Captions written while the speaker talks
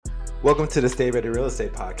Welcome to the Stay Ready Real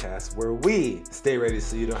Estate Podcast, where we stay ready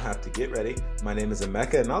so you don't have to get ready. My name is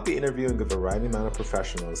Emeka, and I'll be interviewing a variety amount of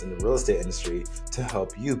professionals in the real estate industry to help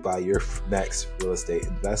you buy your next real estate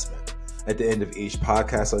investment. At the end of each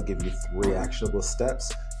podcast, I'll give you 3 actionable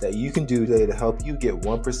steps that you can do today to help you get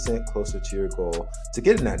 1% closer to your goal to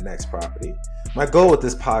getting that next property. My goal with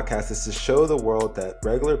this podcast is to show the world that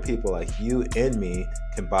regular people like you and me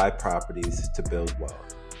can buy properties to build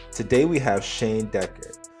wealth. Today we have Shane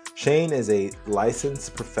Deckert. Shane is a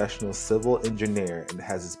licensed professional civil engineer and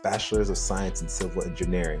has his bachelor's of science in civil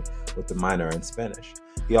engineering with a minor in Spanish.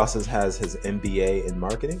 He also has his MBA in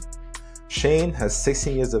marketing. Shane has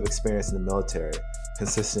 16 years of experience in the military,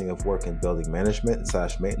 consisting of work in building management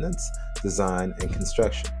 / maintenance, design, and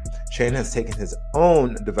construction. Shane has taken his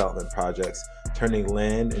own development projects, turning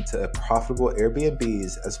land into profitable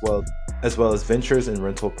Airbnbs as well as ventures in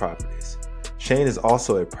rental properties. Shane is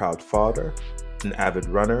also a proud father, an avid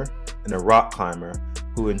runner, and a rock climber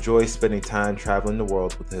who enjoys spending time traveling the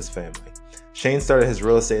world with his family. Shane started his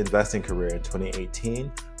real estate investing career in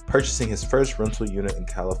 2018, purchasing his first rental unit in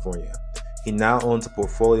California. He now owns a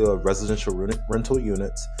portfolio of residential rental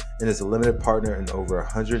units and is a limited partner in over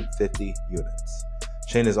 150 units.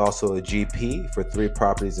 Shane is also a GP for 3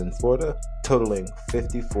 properties in Florida, totaling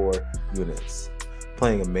 54 units,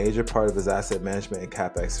 playing a major part of his asset management and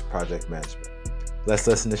CapEx project management. Let's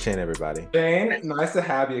listen to Shane, everybody. Shane, nice to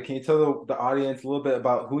have you. Can you tell the audience a little bit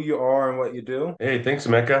about who you are and what you do? Hey, thanks,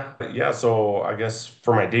 Mecca. Yeah, so I guess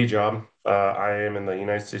for my day job, I am in the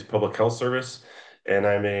United States Public Health Service, and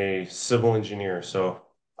I'm a civil engineer. So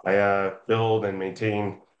I build and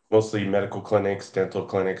maintain mostly medical clinics, dental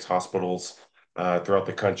clinics, hospitals throughout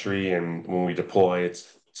the country. And when we deploy,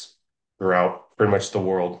 it's throughout pretty much the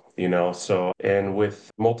world, you know. So, and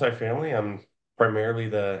with multifamily, I'm primarily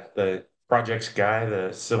the projects guy, the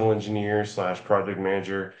civil engineer / project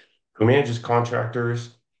manager who manages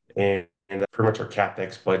contractors and pretty much our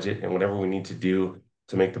CapEx budget and whatever we need to do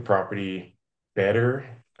to make the property better,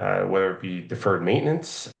 whether it be deferred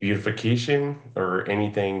maintenance, beautification, or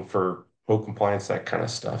anything for code compliance, that kind of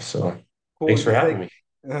stuff. So Cool. thanks You for having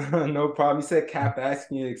said me. no problem. You said CapEx.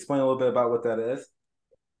 Can you explain a little bit about what that is?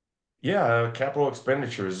 Yeah, capital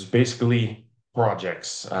expenditures is basically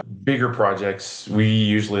projects, bigger projects. We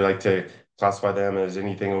usually like to classify them as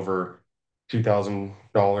anything over $2,000,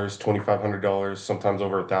 $2,500, sometimes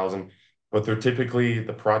over 1,000. But they're typically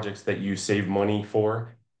the projects that you save money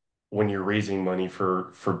for when you're raising money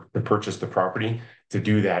for to purchase the property, to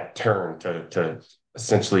do that turn to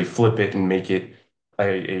essentially flip it and make it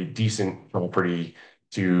a decent property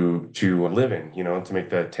to live in, you know, to make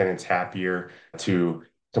the tenants happier, to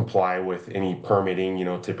comply with any permitting, you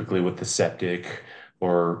know, typically with the septic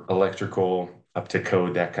or electrical up to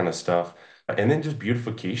code, that kind of stuff. And then just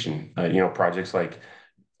beautification, you know, projects like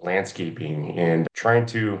landscaping and trying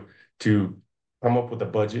to come up with a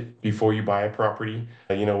budget before you buy a property,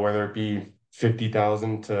 you know, whether it be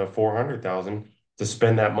 50,000 to 400,000, to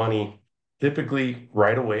spend that money typically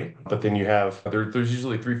right away. But then there's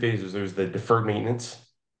usually 3 phases. There's the deferred maintenance,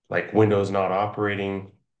 like windows not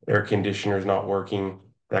operating, air conditioners not working,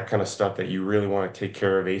 that kind of stuff that you really want to take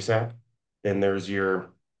care of ASAP. Then there's your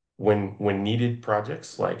when needed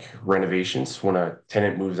projects like renovations, when a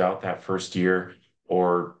tenant moves out that first year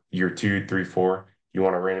or year 2, 3, 4, you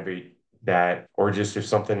want to renovate that, or just if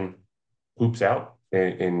something poops out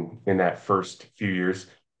in that first few years.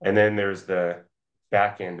 And then there's the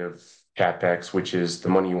back end of CapEx, which is the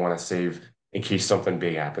money you want to save in case something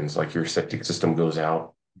big happens, like your septic system goes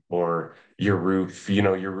out or your roof. You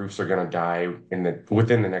know, your roofs are going to die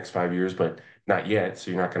within the next 5 years, but not yet.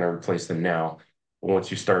 So you're not going to replace them now. But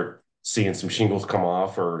once you start seeing some shingles come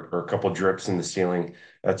off or a couple drips in the ceiling,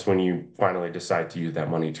 that's when you finally decide to use that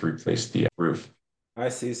money to replace the roof. I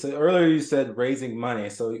see. So earlier you said raising money.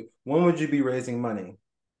 So when would you be raising money?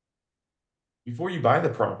 Before you buy the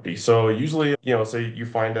property. So usually, you know, say you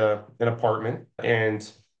find an apartment and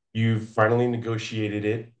you've finally negotiated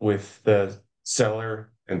it with the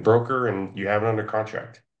seller and broker and you have it under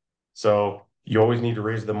contract. So you always need to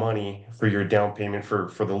raise the money for your down payment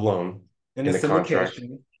for the loan In the in the contract.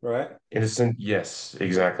 syndication, right? Yes,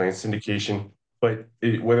 exactly. In syndication, but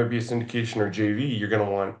whether it be a syndication or JV, you're going to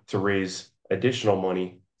want to raise additional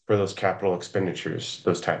money for those capital expenditures,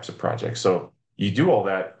 those types of projects. So you do all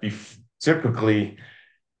that typically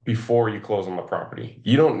before you close on the property.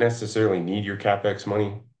 You don't necessarily need your CapEx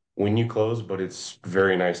money when you close, but it's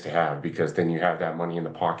very nice to have because then you have that money in the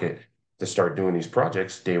pocket to start doing these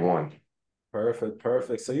projects day one. Perfect,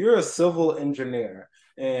 perfect. So you're a civil engineer,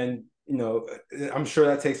 and I'm sure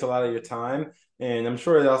that takes a lot of your time, and I'm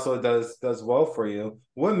sure it also does well for you.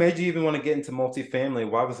 What made you even want to get into multifamily?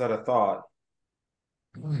 Why was that a thought?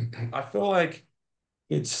 I feel like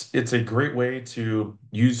it's a great way to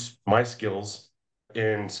use my skills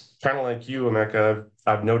and kind of like you, Emeka,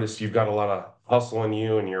 I've noticed you've got a lot of hustle in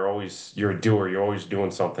you and you're a doer, you're always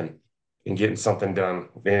doing something and getting something done.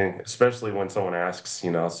 And especially when someone asks,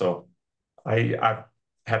 so I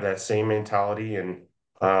have that same mentality. And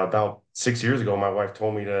about 6 years ago, my wife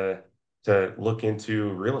told me to look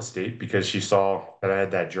into real estate because she saw that I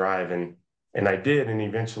had that drive, and I did. And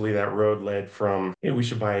eventually, that road led from, hey, we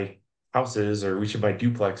should buy houses or we should buy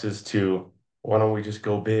duplexes to why don't we just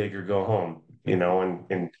go big or go home,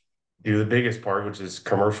 and do the biggest part, which is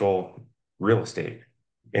commercial real estate.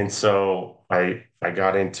 And so I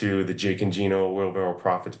got into the Jake and Gino Wheelbarrow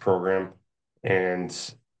Profits program and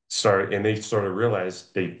and they sort of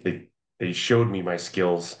realized they showed me my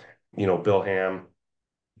skills. Bill Ham,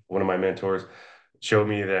 one of my mentors, showed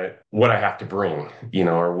me that what I have to bring,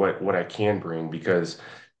 or what I can bring, because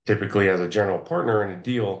typically as a general partner in a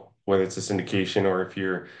deal, whether it's a syndication or if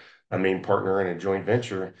you're a main partner in a joint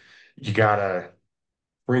venture, you gotta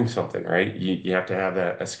bring something, right? You have to have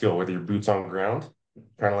a skill, whether you're boots on ground,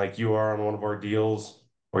 kind of like you are on one of our deals,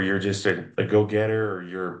 or you're just a go-getter, or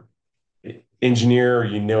you're engineer,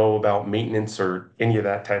 or about maintenance or any of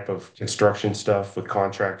that type of construction stuff with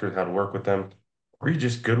contractors, how to work with them, or you're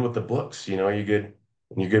just good with the books, you're good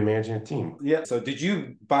managing a team. Yeah. So did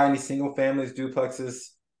you buy any single families,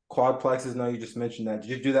 duplexes, quadplexes? No, you just mentioned that.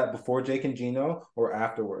 Did you do that before Jake and Gino or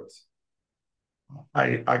afterwards?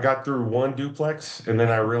 I got through one duplex and then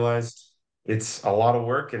I realized it's a lot of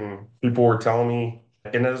work, and people were telling me,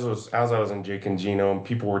 and as I was in Jake and Gino, and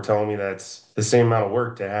people were telling me that's the same amount of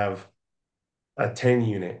work to have a 10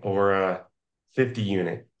 unit or a 50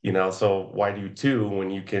 unit, so why do two when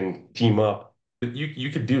you can team up? You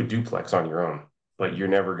could do a duplex on your own, but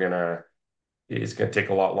it's gonna take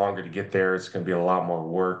a lot longer to get there. It's gonna be a lot more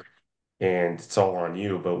work and it's all on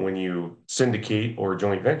you. But when you syndicate or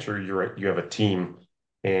joint venture, you have a team,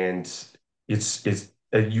 and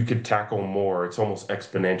you could tackle more. It's almost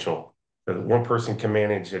exponential. One person can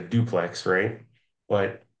manage a duplex, right?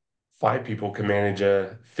 But five people can manage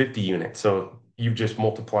a 50 unit. So you've just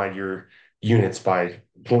multiplied your units by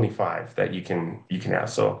 25 that you can have.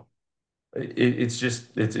 So it's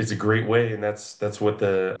a great way, and that's what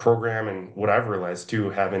the program and what I've realized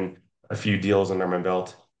too, having a few deals under my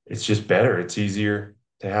belt. It's just better. It's easier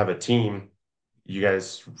to have a team. You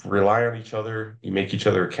guys rely on each other. You make each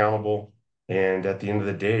other accountable, and at the end of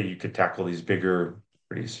the day, you could tackle these bigger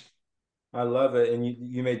parties. I love it. And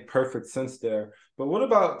you made perfect sense there. But what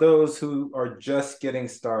about those who are just getting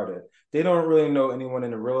started? They don't really know anyone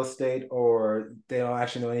in the real estate or they don't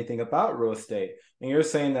actually know anything about real estate. And you're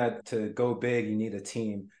saying that to go big, you need a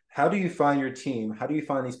team. How do you find your team? How do you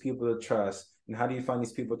find these people to trust? And how do you find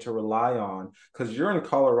these people to rely on? Because you're in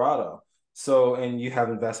Colorado. So, and you have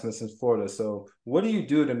investments in Florida. So, what do you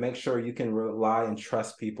do to make sure you can rely and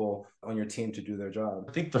trust people on your team to do their job?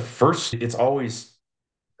 I think it's always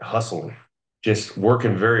hustling, just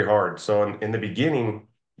working very hard. So in the beginning,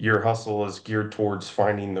 your hustle is geared towards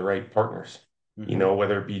finding the right partners, Mm-hmm.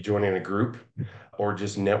 whether it be joining a group or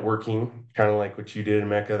just networking, kind of like what you did in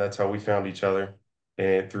Mecca. That's how we found each other.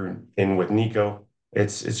 And with Nico,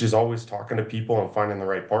 it's just always talking to people and finding the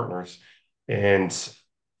right partners and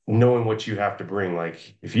knowing what you have to bring.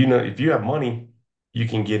 Like if you have money, you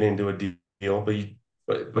can get into a deal,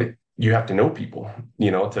 but you have to know people,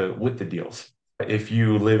 to with the deals. If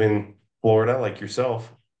you live in Florida like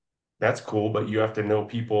yourself, that's cool, but you have to know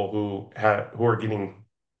people who are getting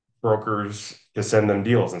brokers to send them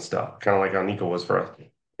deals and stuff, kind of like how Nico was for us.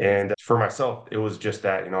 And for myself, it was just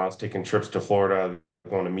that, I was taking trips to Florida,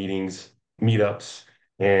 going to meetings, meetups,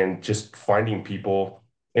 and just finding people,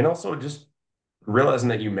 and also just realizing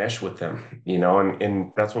that you mesh with them,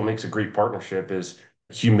 and that's what makes a great partnership is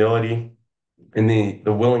humility and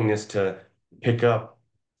the willingness to pick up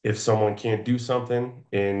if someone can't do something,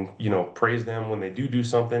 and praise them when they do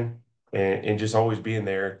something, and just always being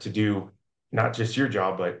there to do not just your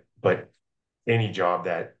job but any job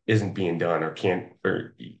that isn't being done or can't,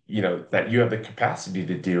 or that you have the capacity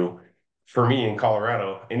to do. For me in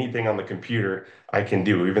Colorado, anything on the computer I can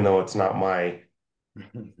do, even though it's not my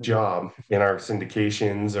job in our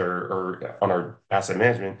syndications or on our asset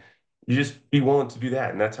management. You just be willing to do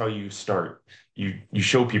that, and that's how you start. You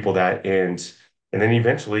show people that, and then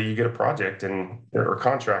eventually you get a project and or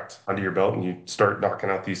contract under your belt, and you start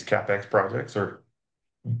knocking out these capex projects or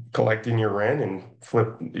collecting your rent and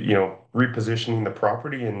repositioning the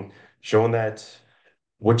property and showing that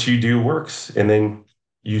what you do works. And then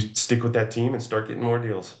you stick with that team and start getting more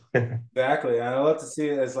deals. Exactly. And I love to see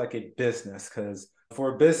it as like a business because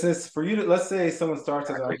for a business, for you to let's say someone starts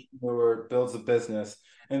as an Exactly. entrepreneur, builds a business,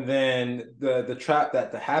 and then the trap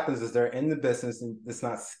that happens is they're in the business and it's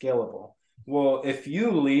not scalable. Well, if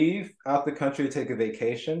you leave out the country to take a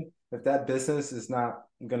vacation, if that business is not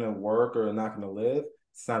gonna work or not gonna live,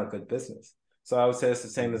 it's not a good business. So I would say it's the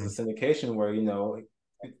same as a Mhm. syndication where,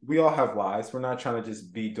 we all have lives. We're not trying to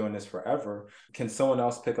just be doing this forever. Can someone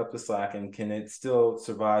else pick up the slack and can it still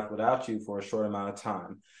survive without you for a short amount of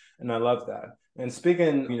time? And I love that. And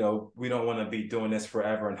speaking, we don't want to be doing this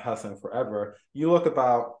forever and hustling forever. You look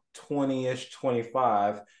about 20-ish,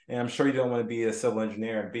 25, and I'm sure you don't want to be a civil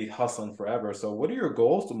engineer and be hustling forever. So what are your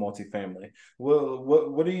goals to multifamily?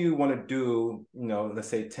 What do you want to do, let's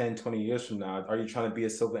say 10, 20 years from now? Are you trying to be a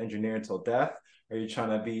civil engineer until death? Are you trying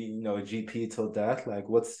to be, a GP till death? Like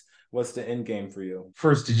what's the end game for you?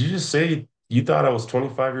 First, did you just say you thought I was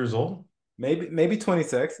 25 years old? Maybe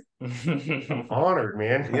 26. I'm honored,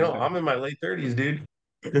 man. I'm in my late 30s, dude.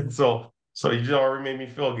 So you just already made me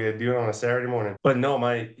feel good doing it on a Saturday morning. But no,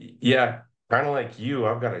 yeah, kind of like you,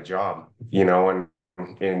 I've got a job, and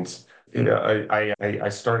I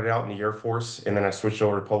started out in the Air Force and then I switched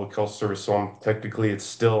over to public health service. So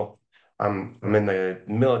I'm in the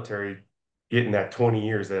military getting that 20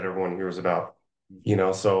 years that everyone hears about,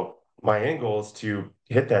 so my end goal is to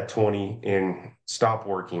hit that 20 and stop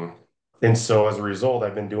working. And so as a result,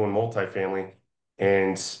 I've been doing multifamily,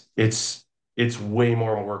 and it's way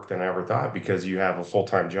more work than I ever thought because you have a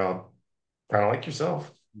full-time job, kind of like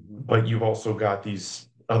yourself, but you've also got these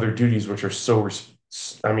other duties which are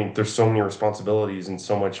I mean, there's so many responsibilities and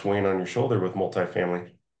so much weighing on your shoulder with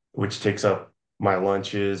multifamily, which takes up my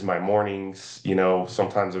lunches, my mornings,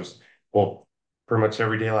 sometimes well, pretty much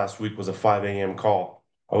every day last week was a 5 a.m. call.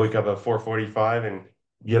 I wake up at 4:45 and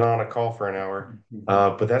get on a call for an hour.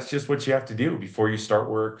 But that's just what you have to do before you start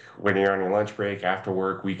work, when you're on your lunch break, after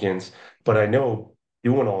work, weekends. But I know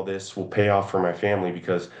doing all this will pay off for my family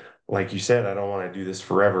because, like you said, I don't want to do this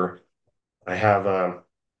forever. I have a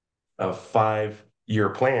 5-year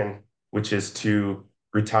plan, which is to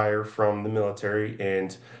retire from the military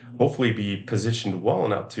and hopefully be positioned well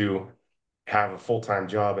enough to have a full-time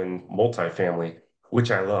job in multifamily,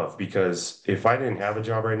 which I love because if I didn't have a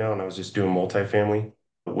job right now and I was just doing multifamily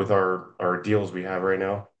with our deals we have right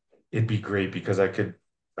now, it'd be great because I could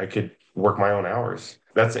work my own hours.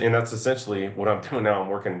 That's essentially what I'm doing now. I'm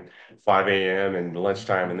working 5 a.m. and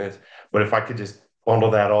lunchtime and this. But if I could just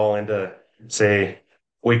bundle that all into, say,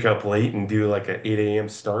 wake up late and do like an 8 a.m.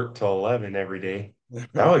 start till 11 every day,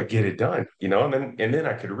 that would get it done, and then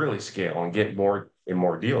I could really scale and get more and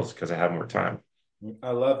more deals because I have more time.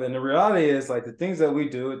 I love it. And the reality is, like the things that we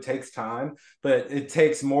do, it takes time, but it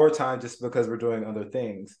takes more time just because we're doing other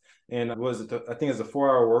things. And was it? I think it's a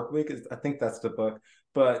 4-hour work week. I think that's the book.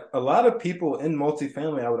 But a lot of people in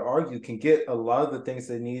multifamily, I would argue, can get a lot of the things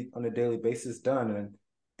they need on a daily basis done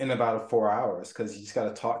in about 4 hours because you just got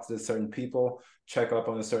to talk to certain people, check up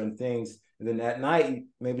on the certain things, and then at night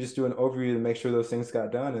maybe just do an overview to make sure those things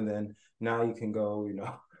got done, and then now you can go,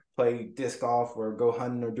 play disc golf or go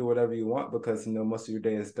hunting or do whatever you want because most of your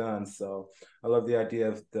day is done. So I love the idea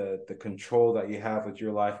of the control that you have with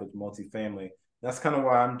your life with multifamily. That's kind of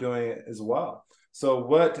why I'm doing it as well. So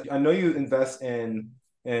what I know you invest in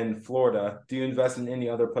Florida. Do you invest in any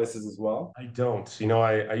other places as well? I don't.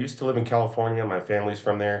 I used to live in California. My family's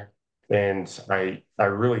from there, and I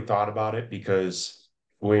really thought about it because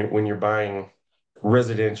when you're buying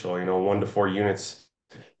residential, 1 to 4 units,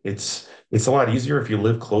 it's a lot easier if you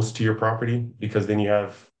live close to your property because then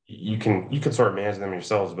you can sort of manage them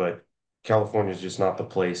yourselves. But California is just not the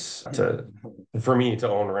place for me to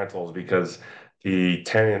own rentals because the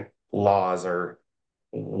tenant laws are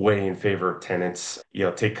way in favor of tenants.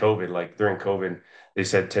 Take COVID, like during COVID, they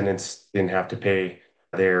said tenants didn't have to pay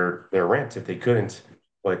their rent if they couldn't,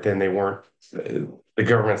 but then they weren't. The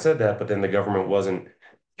government said that, but then the government wasn't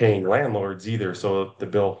paying landlords either. So the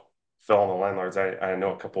bill fell on the landlords. I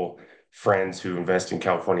know a couple friends who invest in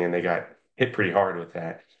California and they got hit pretty hard with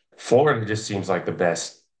that. Florida just seems like the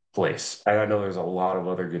best place. I know there's a lot of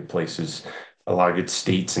other good places, a lot of good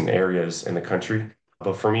states and areas in the country.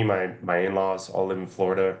 But for me, my in-laws all live in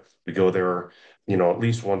Florida. We go there, at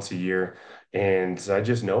least once a year, and I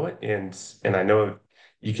just know it. And I know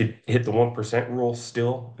you could hit the 1% rule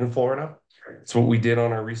still in Florida. It's what we did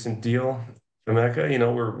on our recent deal, America.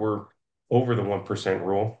 We're over the 1%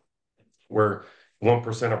 rule, where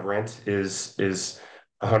 1% of rent is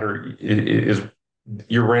 100 is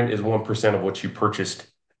your rent is 1% of what you purchased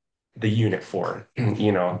the unit for,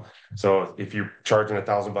 So if you're charging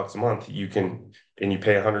 $1,000 a month, and you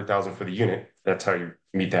pay 100,000 for the unit, that's how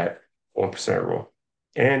meet that 1% rule.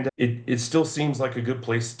 And it still seems like a good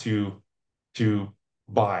place to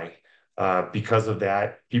buy. Because of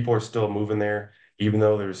that, people are still moving there, even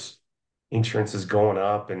though there's insurance is going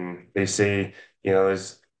up, and they say,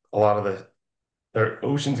 there's a lot of the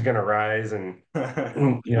ocean's going to rise, and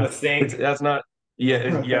Gonna stink. that's not, yeah,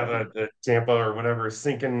 the Tampa or whatever is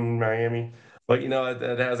sinking Miami, but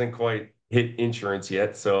that hasn't quite hit insurance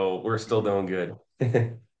yet, so we're still doing good.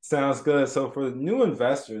 Sounds good. So for new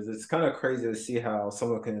investors, it's kind of crazy to see how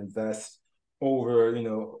someone can invest over,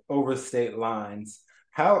 over state lines.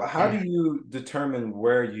 How do you determine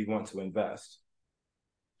where you want to invest?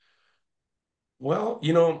 Well,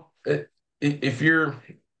 if you're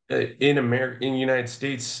in America, in the United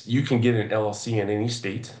States, you can get an LLC in any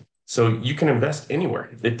state. So you can invest anywhere.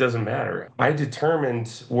 It doesn't matter. I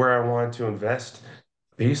determined where I wanted to invest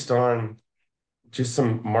based on just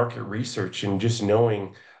some market research and just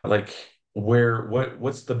knowing like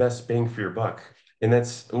what's the best bang for your buck. And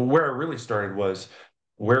that's where I really started was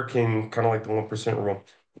where can kind of like the 1% rule,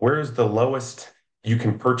 where is the lowest you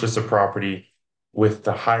can purchase a property with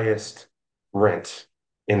the highest rent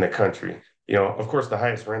in the country. Of course, the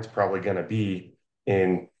highest rent's probably going to be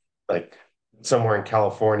in like somewhere in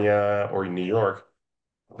California or New York,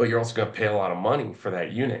 but you're also going to pay a lot of money for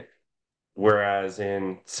that unit. Whereas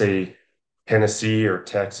in, say, Tennessee or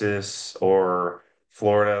Texas or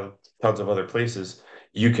Florida, tons of other places,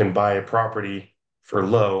 you can buy a property for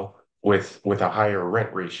low with a higher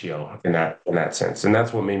rent ratio in that sense. And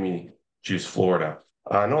that's what made me choose Florida.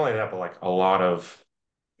 Not only that, but like a lot of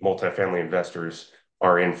multifamily investors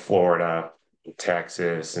are in Florida,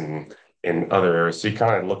 Texas, and in other areas. So you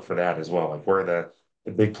kind of look for that as well, like where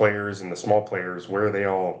the big players and the small players, where are they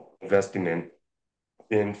all investing in?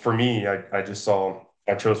 And for me, I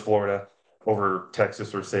chose Florida over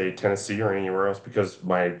Texas or say Tennessee or anywhere else because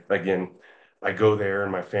again, I go there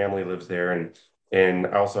and my family lives there, and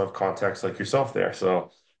I also have contacts like yourself there.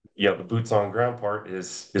 So yeah, the boots on ground part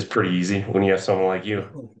is pretty easy when you have someone like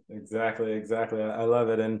you. Exactly, exactly. I love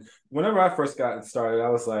it. And whenever I first got started, I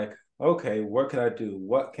was like, okay, what can I do?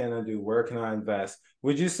 What can I do? Where can I invest?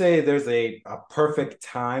 Would you say there's a perfect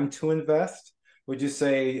time to invest? Would you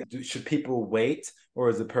say, should people wait, or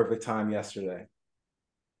is the perfect time yesterday?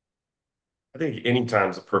 I think any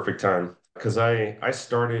time's a perfect time because I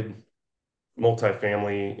started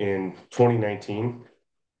multifamily in 2019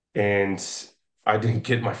 and I didn't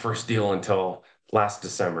get my first deal until last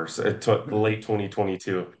December. So it took late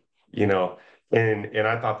 2022, you know, and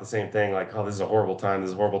I thought the same thing, like, oh, this is a horrible time, this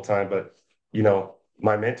is a horrible time. But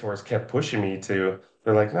my mentors kept pushing me to,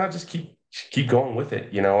 they're like, no, just keep going with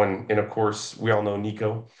it, and of course we all know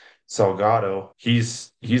Nico Salgado.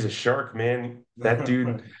 He's a shark, man. That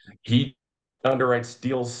dude, he underwrites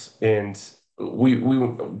deals, and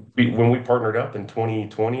when we partnered up in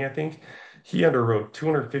 2020, I think he underwrote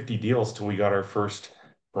 250 deals till we got our first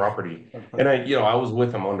property. And I was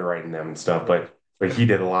with him underwriting them and stuff, but he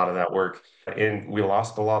did a lot of that work. And we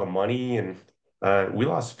lost a lot of money, and we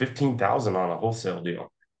lost 15,000 on a wholesale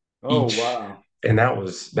deal Oh, each. wow. And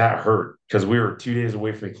that hurt because we were 2 days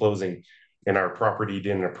away from closing, and our property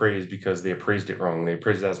didn't appraise because they appraised it wrong. They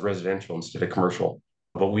appraised it as residential instead of commercial,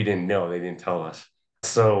 but we didn't know. They didn't tell us.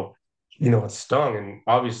 So, it stung. And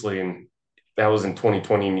obviously, and that was in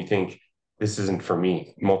 2020, and you think, this isn't for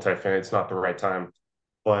me, multifamily, it's not the right time.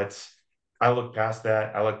 But I look past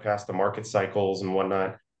that. I look past the market cycles and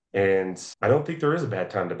whatnot. And I don't think there is a bad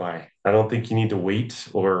time to buy. I don't think you need to wait,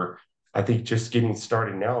 or I think just getting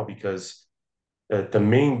started now, because the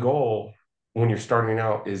main goal when you're starting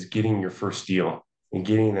out is getting your first deal and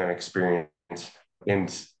getting that experience.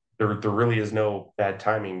 And there really is no bad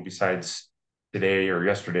timing besides today or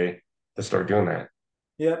yesterday to start doing that.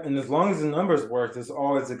 Yep, and as long as the numbers work, it's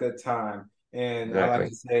always a good time. And I like Exactly.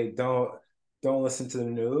 to say, don't listen to the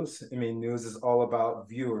news. I mean, news is all about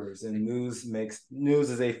viewers, and news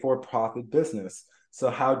is a for-profit business. So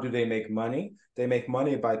how do they make money? They make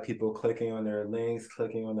money by people clicking on their links,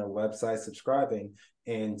 clicking on their website, subscribing,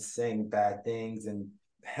 and saying bad things and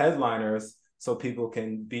headliners so people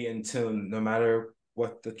can be in tune no matter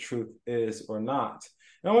what the truth is or not.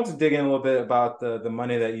 And I want to dig in a little bit about the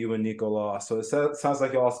money that you and Nico lost. So it sounds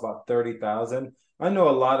like you lost about 30,000. I know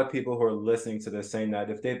a lot of people who are listening to this saying that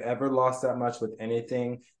if they've ever lost that much with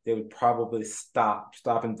anything, they would probably stop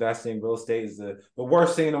investing. Real estate is the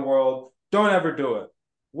worst thing in the world. Don't ever do it.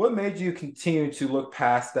 What made you continue to look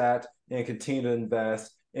past that and continue to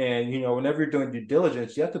invest? And whenever you're doing due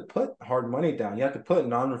diligence, you have to put hard money down. You have to put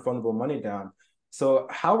non-refundable money down. So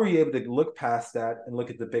how were you able to look past that and look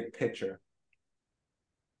at the big picture?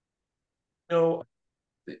 You know,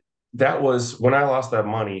 that was when I lost that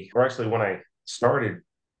money, or actually when I started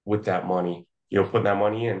with that money, putting that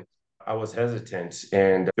money in, I was hesitant.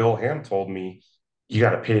 And Bill Ham told me, you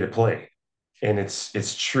got to pay to play. And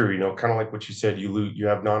it's true, kind of like what you said, you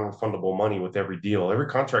have non-refundable money with every deal. Every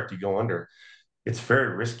contract you go under, it's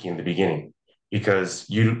very risky in the beginning because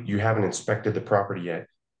you haven't inspected the property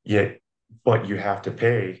yet, but you have to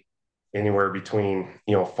pay anywhere between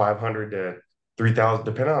 500 to 3,000,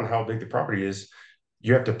 depending on how big the property is.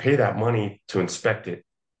 You have to pay that money to inspect it,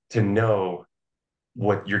 to know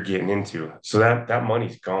what you're getting into. So that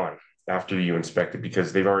money's gone after you inspect it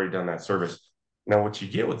because they've already done that service. Now, what you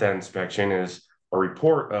get with that inspection is a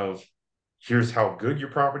report of here's how good your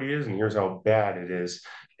property is and here's how bad it is.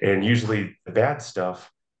 And usually the bad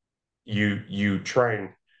stuff, you try and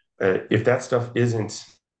if that stuff isn't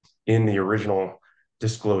in the original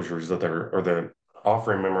disclosures that or the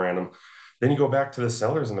offering memorandum, then you go back to the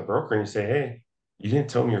sellers and the broker and you say, hey, you didn't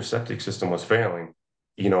tell me your septic system was failing,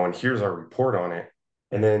 and here's our report on it.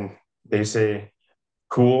 And then they say,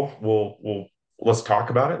 cool, we'll let's talk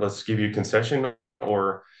about it. Let's give you a concession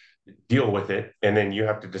or deal with it. And then you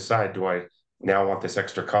have to decide, do I now want this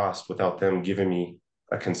extra cost without them giving me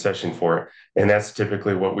a concession for it? And that's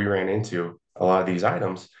typically what we ran into a lot of these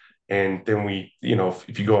items. And then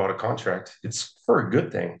if you go out of contract, it's for a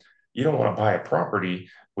good thing. You don't want to buy a property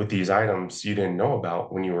with these items you didn't know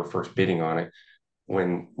about when you were first bidding on it,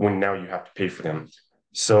 when now you have to pay for them.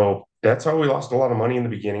 So that's how we lost a lot of money in the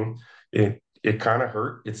beginning. It kind of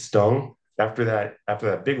hurt. It stung after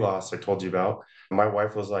that big loss I told you about. My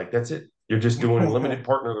wife was like, "That's it. You're just doing limited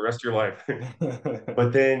partner the rest of your life."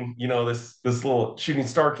 But then, this little shooting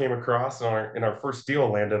star came across, and our first deal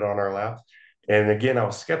landed on our lap. And again, I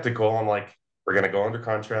was skeptical. I'm like, "We're gonna go under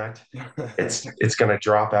contract. It's gonna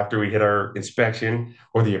drop after we hit our inspection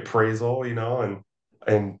or the appraisal,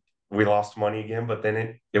 and we lost money again. But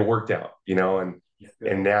then it worked out,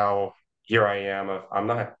 and now here I am. I'm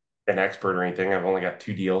not an expert or anything. I've only got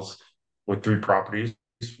two deals with three properties,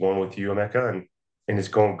 one with you, Emeka, and it's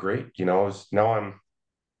going great. Now I'm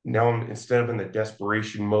instead of in the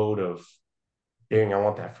desperation mode of, dang, I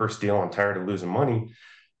want that first deal. I'm tired of losing money.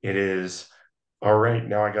 It is all right.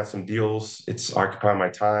 Now I got some deals. It's occupying my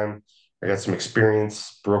time. I got some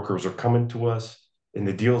experience. Brokers are coming to us, and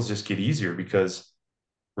the deals just get easier because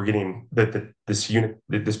we're getting this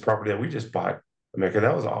property that we just bought, Emeka,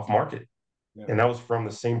 that was off market, Yeah. and that was from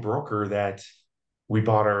the same broker that we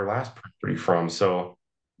bought our last property from. So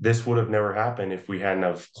this would have never happened if we hadn't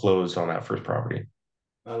have closed on that first property.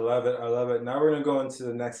 I love it. I love it. Now we're going to go into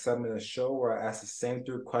the next segment of the show where I ask the same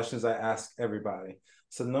three questions I ask everybody.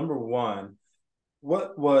 So, number one,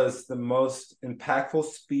 what was the most impactful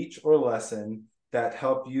speech or lesson that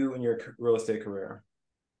helped you in your real estate career?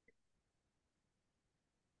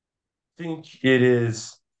 I think it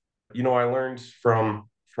is, I learned from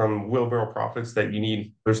wheelbarrow profits that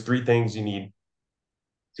there's three things you need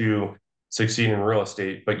to succeed in real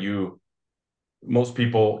estate, but most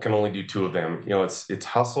people can only do two of them. It's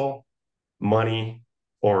hustle, money,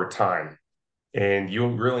 or time. And you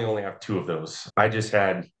really only have two of those. I just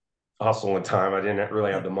had hustle and time. I didn't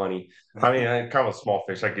really have the money. I mean, I kind of a small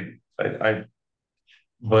fish.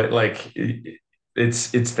 But like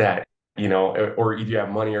it's that, or either you have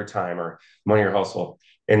money or time, or money or hustle.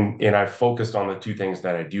 And I focused on the two things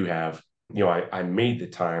that I do have. I made the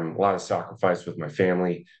time, a lot of sacrifice with my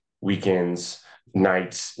family, weekends,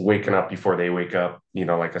 nights, waking up before they wake up,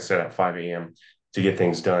 like I said, at 5 a.m. to get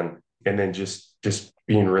things done. And then just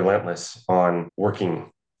being relentless on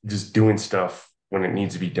working, just doing stuff when it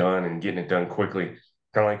needs to be done and getting it done quickly.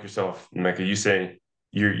 Kind of like yourself, Mecca. You say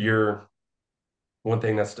you're one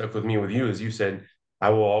thing that stuck with me with you is you said, I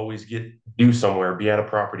will always do somewhere, be at a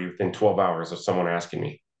property within 12 hours of someone asking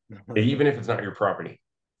me, even if it's not your property.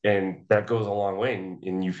 And that goes a long way.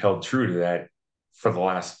 And you've held true to that for the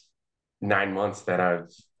last 9 months that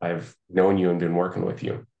I've known you and been working with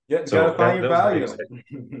you. Yeah, you So gotta find your that was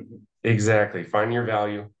value. exactly, find your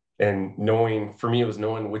value. And knowing, for me, it was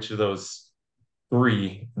knowing which of those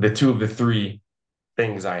the two of the three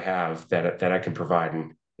things I have that I can provide.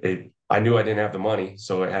 And I knew I didn't have the money,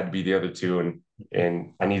 so it had to be the other two,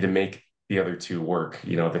 and I need to make the other two work.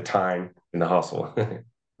 The time and the hustle.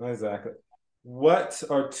 Exactly. What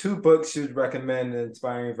are two books you'd recommend an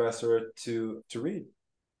inspiring investor to read?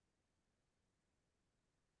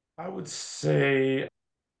 I would say,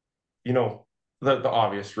 you know, the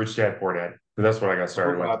obvious, Rich Dad Poor Dad. That's what I got Double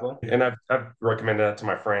started with, Bible. and I've recommended that to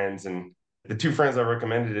my friends, and the two friends I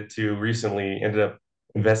recommended it to recently ended up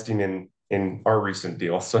investing in our recent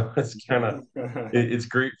deal. So it's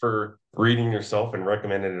great for reading yourself and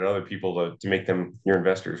recommending it to other people to make them your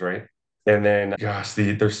investors, right? And then, gosh,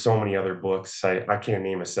 there's so many other books. I can't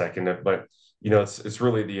name a second, but it's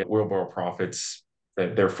really the Wheelbarrow Prophets,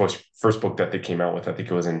 their first book that they came out with. I think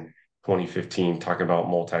it was in 2015, talking about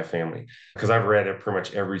multifamily. Because I've read pretty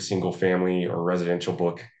much every single family or residential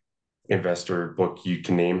book, investor book you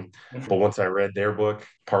can name. But once I read their book,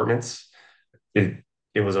 Apartments, it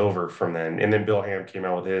it was over from then. And then Bill Ham came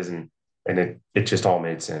out with his, and it just all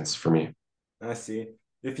made sense for me. I see.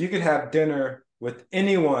 If you could have dinner with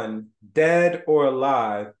anyone, dead or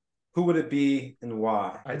alive, who would it be and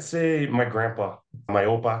why? I'd say my grandpa, my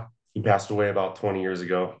opa. He passed away about 20 years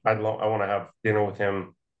ago. I want to have dinner with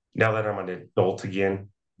him now that I'm an adult again,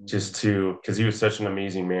 just to because he was such an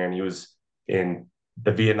amazing man. He was in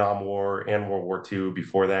the Vietnam War and World War II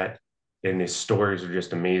before that, and his stories are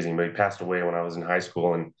just amazing. But he passed away when I was in high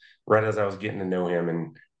school, and right as I was getting to know him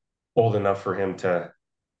and old enough for him to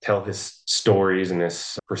tell his stories and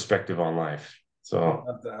his perspective on life. I So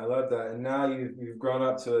love that. I love that. And now you've grown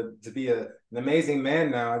up to be an amazing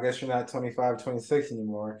man now. I guess you're not 25, 26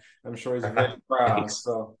 anymore. I'm sure he's very proud. thanks.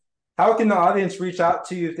 So how can the audience reach out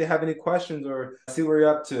to you if they have any questions or see where you're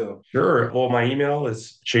up to? Sure. Well, my email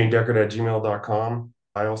is shanedeckert@gmail.com.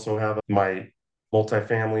 I also have my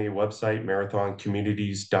multifamily website,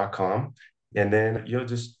 marathoncommunities.com. And then you'll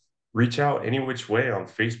just reach out any which way on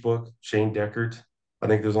Facebook, Shane Deckert. I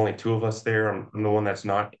think there's only two of us there. I'm the one that's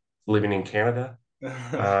not living in Canada.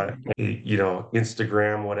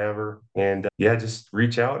 Instagram, whatever. And yeah, just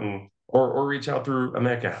reach out or reach out through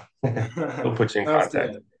Emeka. We'll put you in Sounds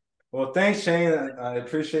contact. good. Well, thanks, Shane. I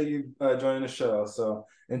appreciate you joining the show. So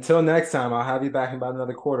until next time, I'll have you back in about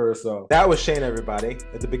another quarter or so. That was Shane, everybody.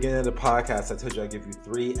 At the beginning of the podcast, I told you I'd give you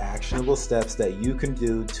 3 actionable steps that you can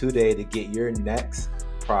do today to get your next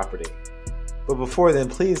property. But before then,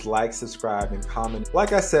 please like, subscribe, and comment.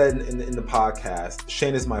 Like I said in the podcast,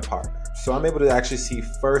 Shane is my partner. So I'm able to actually see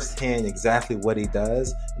firsthand exactly what he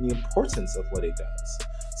does and the importance of what he does.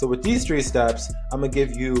 So with these 3 steps, I'm going to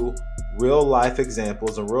give you real life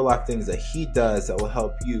examples and real life things that he does that will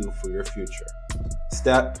help you for your future.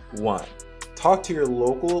 Step 1. Talk to your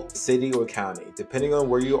local city or county. Depending on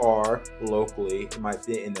where you are locally, it might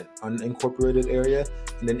be in an unincorporated area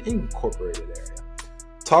and an incorporated area.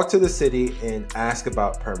 Talk to the city and ask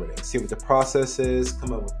about permitting. See what the process is.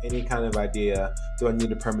 Come up with any kind of idea. Do I need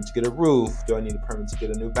a permit to get a roof? Do I need a permit to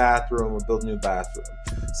get a new bathroom or build a new bathroom?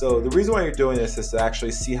 So the reason why you're doing this is to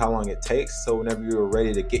actually see how long it takes. So whenever you're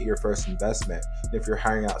ready to get your first investment, if you're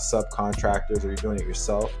hiring out subcontractors or you're doing it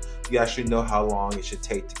yourself, you actually know how long it should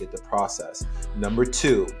take to get the process. Number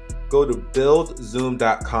 2, go to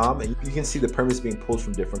buildzoom.com and you can see the permits being pulled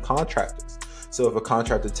from different contractors. So if a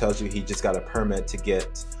contractor tells you he just got a permit to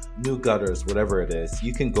get new gutters, whatever it is,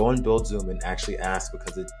 you can go on BuildZoom and actually ask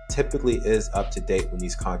because it typically is up to date when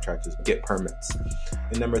these contractors get permits.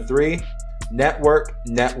 And number 3, network.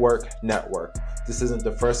 This isn't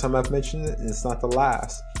the first time I've mentioned it, and it's not the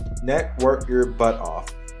last. Network your butt off.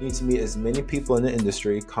 You need to meet as many people in the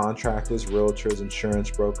industry, contractors, realtors, insurance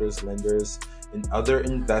brokers, lenders, and other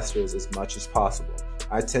investors as much as possible.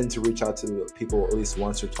 I tend to reach out to people at least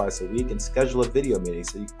once or twice a week and schedule a video meeting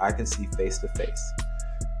so I can see face to face.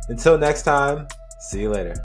 Until next time, see you later.